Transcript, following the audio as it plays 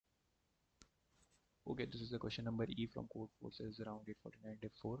Okay, this is the question number E from Codeforces around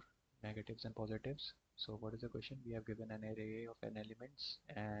 849-4, negatives and positives. So what is the question? We have given an array of n elements,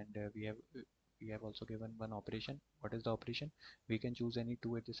 and we have also given one operation. What is the operation? We can choose any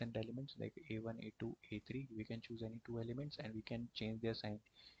two adjacent elements like a1, a2, a3. We can choose any two elements and we can change their sign.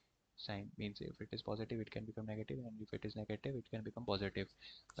 Sign means if it is positive, it can become negative, and if it is negative, it can become positive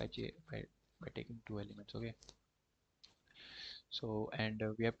by taking two elements. Okay. So and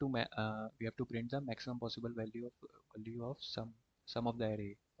we have to print the maximum possible value of some of the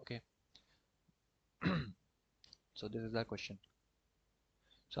array. Okay. So this is our question.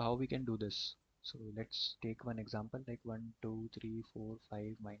 So how we can do this? So let's take one example like 1 2 3 4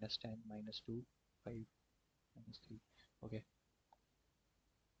 5 minus 10 minus 2 5 minus 3. Okay,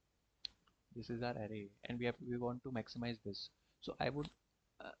 this is our array and we want to maximize this. So I would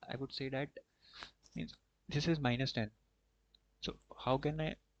say that means this is minus 10. So how can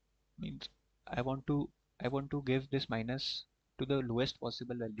I means I want to I want to give this minus to the lowest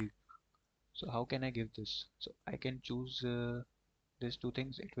possible value. So how can I give this? So I can choose these two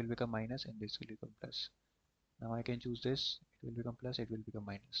things. It will become minus and this will become plus. Now I can choose this. It will become plus. It will become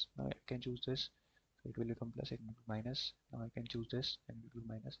minus. Now I can choose this. So it will become plus. It will become minus. Now I can choose this and it will be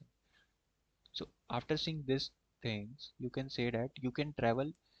minus. So after seeing these things, you can say that you can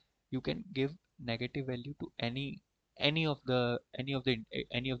travel. You can give negative value to any of the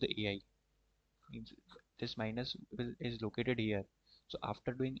AI. Means this minus is located here. So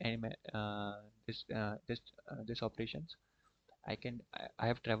after doing this operations, I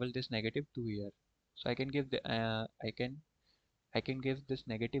have traveled this negative to here. So I can give the I can give this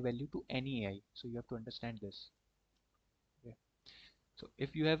negative value to any AI. So you have to understand this. Yeah. So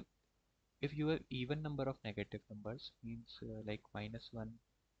if you have even number of negative numbers means like minus one,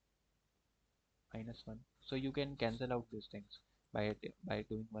 so you can cancel out these things by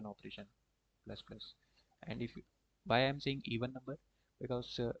doing one operation plus plus. And why I'm saying even number,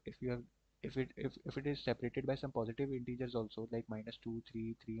 because if it is separated by some positive integers also like minus 2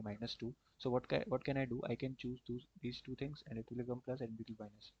 3 3 minus 2, so what can I do? I can choose these two things and it will become plus and it will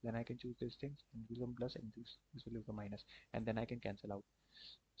minus. Then I can choose these things and it will become plus and this will become minus, and then I can cancel out.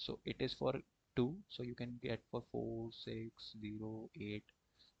 So it is for 2, so you can get for 4 6 0 8.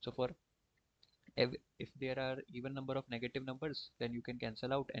 So for if there are even number of negative numbers, then you can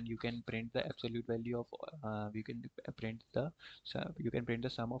cancel out and you can print the absolute value of you can print the you can print the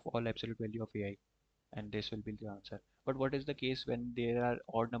sum of all absolute value of AI, and this will be the answer. But what is the case when there are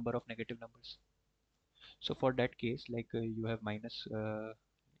odd number of negative numbers? So for that case, like you have minus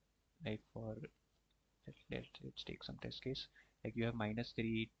like for let's take some test case, like you have minus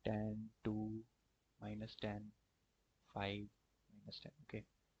 3 10 2 minus 10 5 minus 10. Okay.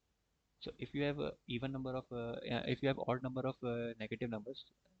 So if you have a even number of if you have odd number of negative numbers,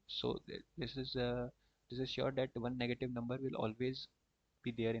 so this is sure that one negative number will always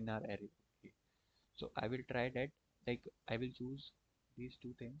be there in our array. Okay. So I will try that, like I will choose these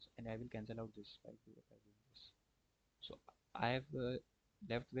two things and I will cancel out this by doing this. So I have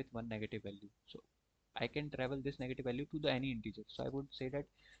left with one negative value. So I can travel this negative value to the any integer. So I would say that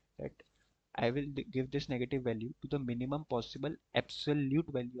I will give this negative value to the minimum possible absolute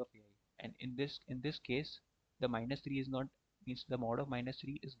value of AI. And in this case, the minus 3 is not, means the mod of minus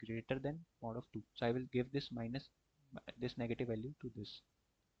 3 is greater than mod of 2. So I will give this negative value to this.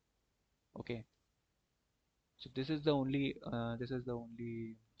 Okay. So uh,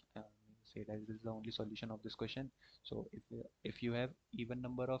 say that this is the only solution of this question. So if you have even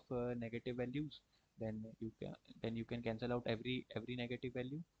number of negative values, then you can cancel out every negative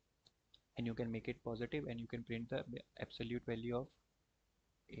value and you can make it positive and you can print the absolute value of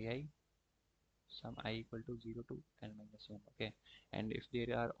AI sum I equal to 0 to n minus 1. Okay. And if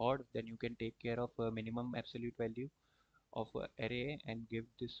there are odd, then you can take care of minimum absolute value of array and give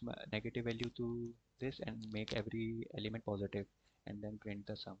this negative value to this and make every element positive and then print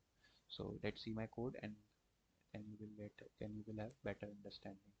the sum. So let's see my code, and then you will have better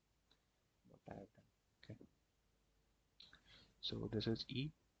understanding what I have done. Okay. So this is E.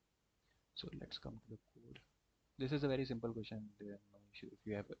 So let's come to the code. This is a very simple question. There are no issue if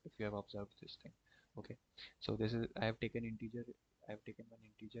you have observed this thing. Okay. So this is I have taken integer. I have taken one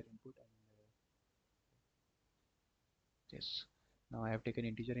integer input and yes. Now I have taken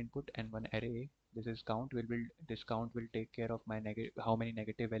integer input and one array. This is count. This count will take care of my negative, how many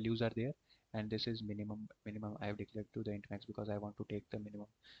negative values are there, and this is minimum I have declared to the int max because I want to take the minimum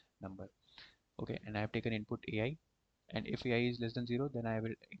number. Okay. And I have taken input AI, and if AI is less than 0, then I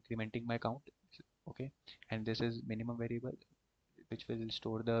will incrementing my count. Okay. And this is minimum variable. which will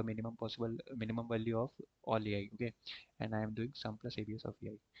store the minimum possible minimum value of all ai. Okay, and I am doing sum plus abs of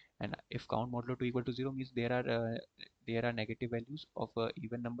ai. And if count modulo 2 equal to 0 means there are negative values of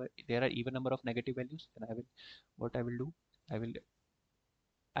even number, there are even number of negative values, then I will, what I will do, I will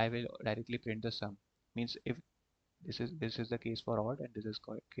I will directly print the sum. Means if this is the case for odd and this is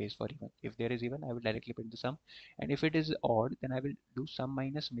case for even. If there is even, I will directly print the sum, and if it is odd, then I will do sum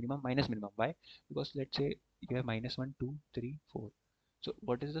minus minimum minus minimum. Why? Because let's say you have minus 1, 2, 3, 4. So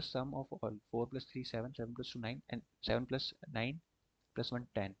what is the sum of all? 4 plus 3 7, 7 plus 2 9, and 7 plus 9 plus 1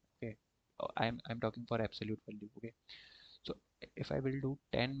 10. Okay, I'm talking for absolute value. Okay, so if I will do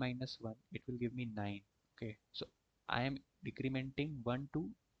 10 minus 1, it will give me 9. Okay, so I am decrementing 1 to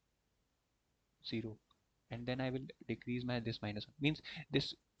 0, and then I will decrease my this minus 1, means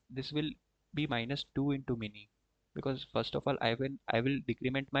this will be minus 2 into mini, because first of all I will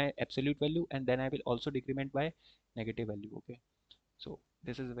decrement my absolute value, and then I will also decrement by negative value. Okay, so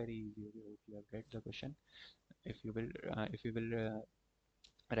this is very easy. Okay, hope you have get the question. If you will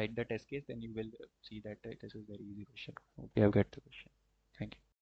write the test case, then you will see that this is very easy question. Hope you have get the question.